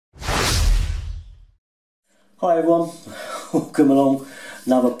Hi everyone, welcome along.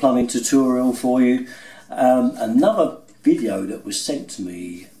 Another plumbing tutorial for you. Another video that was sent to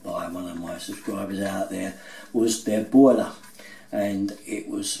me by one of my subscribers out there was their boiler, and it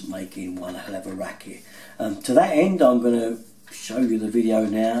was making one hell of a racket. To that end, I'm going to show you the video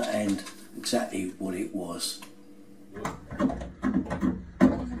now and exactly what it was.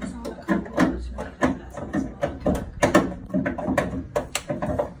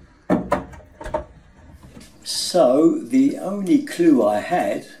 So the only clue I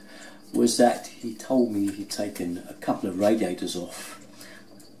had was that he told me he'd taken a couple of radiators off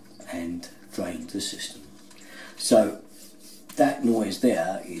and drained the system. So that noise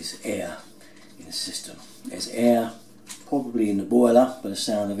there is air in the system. There's air probably in the boiler by the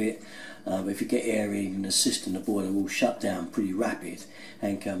sound of it, but if you get air in the system, the boiler will shut down pretty rapid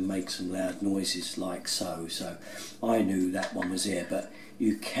and can make some loud noises like so. So I knew that one was air, but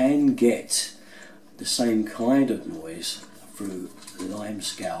you can get the same kind of noise through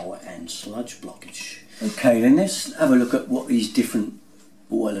limescale and sludge blockage. Okay, then let's have a look at what these different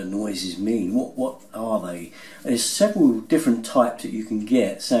boiler noises mean. What are they? There's several different types that you can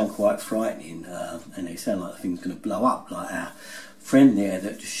get. Sound quite frightening, and they sound like the thing's going to blow up, like our friend there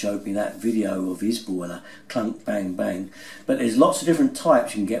that just showed me that video of his boiler, clunk, bang, bang. But there's lots of different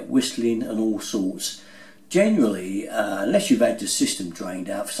types. You can get whistling and all sorts. Generally, unless you've had the system drained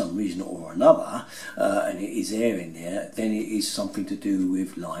out for some reason or another, and it is air in there, then it is something to do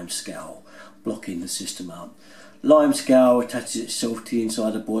with limescale blocking the system up. Limescale attaches itself to the inside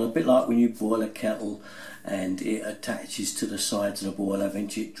of the boiler, a bit like when you boil a kettle and it attaches to the sides of the boiler.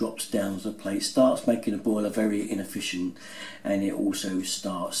 Eventually it drops down to the plate, starts making the boiler very inefficient, and it also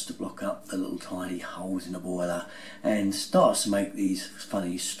starts to block up the little tiny holes in the boiler and starts to make these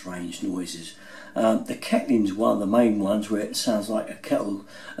funny, strange noises. The kettling's one of the main ones where it sounds like a kettle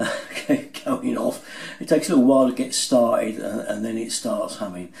going off. It takes a little while to get started, and then it starts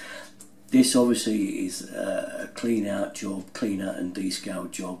humming. This obviously is a clean out job, cleaner and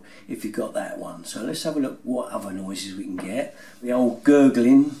descale job if you've got that one. So let's have a look what other noises we can get. The old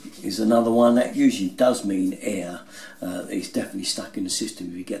gurgling is another one that usually does mean air. It's definitely stuck in the system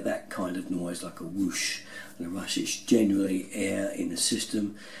if you get that kind of noise, like a whoosh and a rush. It's generally air in the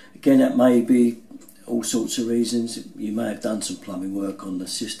system. Again, that may be all sorts of reasons. You may have done some plumbing work on the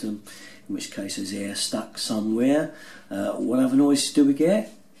system, in which case there's air stuck somewhere. What other noises do we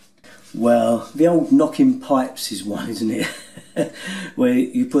get? Well, the old knocking pipes is one, isn't it? Where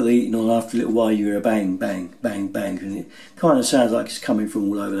you put the heating on, after a little while you hear a bang, bang, bang, bang, and it kind of sounds like it's coming from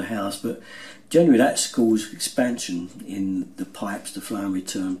all over the house, but generally that's caused expansion in the pipes, the flow and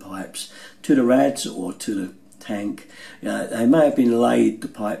return pipes, to the rads or to the tank. They may have been laid, the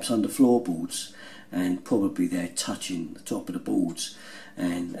pipes, under floorboards, and probably they're touching the top of the boards,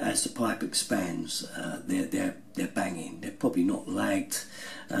 and as the pipe expands, they're banging. They're probably not lagged.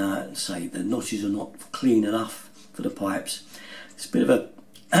 Say the notches are not clean enough for the pipes. It's a bit of a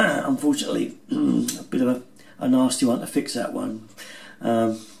unfortunately a bit of a nasty one to fix, that one,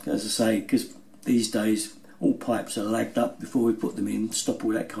 as I say, because these days all pipes are lagged up before we put them in, stop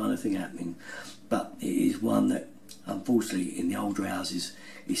all that kind of thing happening. But it is one that unfortunately in the older houses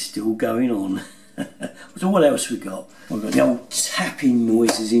is still going on. So what else we got? We've got the old tapping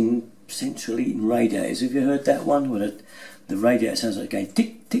noises in central heating radiators. Have you heard that one? Where the radiator sounds like going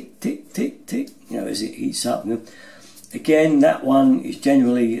tick, tick, tick, tick, tick, you know, as it heats up. Again, that one is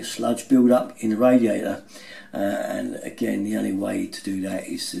generally sludge build up in the radiator, and again, the only way to do that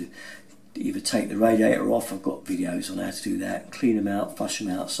is to either take the radiator off. I've got videos on how to do that, clean them out, flush them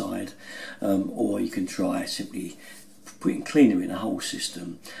outside, or you can try simply putting cleaner in the whole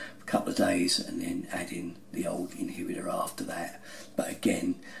system for a couple of days and then adding the old inhibitor after that. But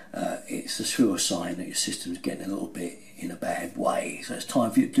again, it's a sure sign that your system's getting a little bit in a bad way, so it's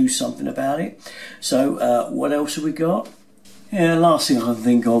time for you to do something about it. So what else have we got? Yeah, last thing I can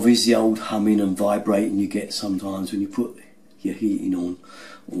think of is the old humming and vibrating you get sometimes when you put your heating on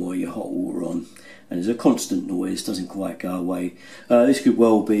or your hot water on, and there's a constant noise, doesn't quite go away. This could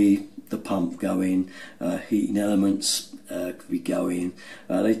well be the pump going, heating elements could be going.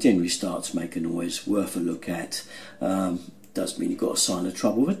 They generally start to make a noise, worth a look at. Does mean you've got a sign of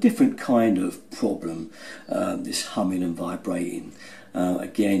trouble, a different kind of problem, this humming and vibrating.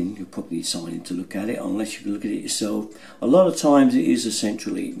 Again, you'll probably need someone to look at it, unless you can look at it yourself. A lot of times it is a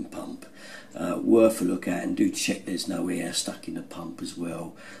central heating pump. Worth a look at, and do check there's no air stuck in the pump as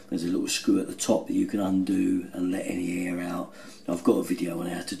well. There's a little screw at the top that you can undo and let any air out. I've got a video on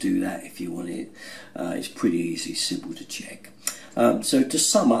how to do that if you want it. It's pretty easy, simple to check. So to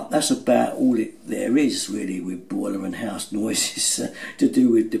sum up, that's about all there is really with boiler and house noises to do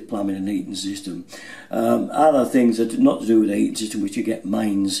with the plumbing and heating system. Other things are not to do with the heating system, which you get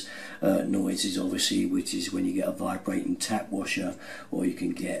mains noises obviously, which is when you get a vibrating tap washer, or you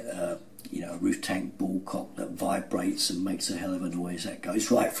can get you know, a roof tank ball cock that vibrates and makes a hell of a noise that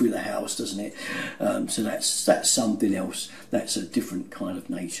goes right through the house, doesn't it? So that's something else. That's a different kind of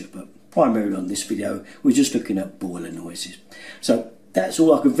nature, but primarily on this video we're just looking at boiler noises. So that's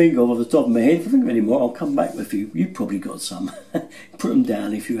all I can think of off the top of my head. If I think of any more, I'll come back with you. You've probably got some. Put them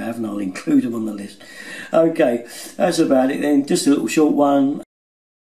down if you haven't, I'll include them on the list. Okay, that's about it then. Just a little short one.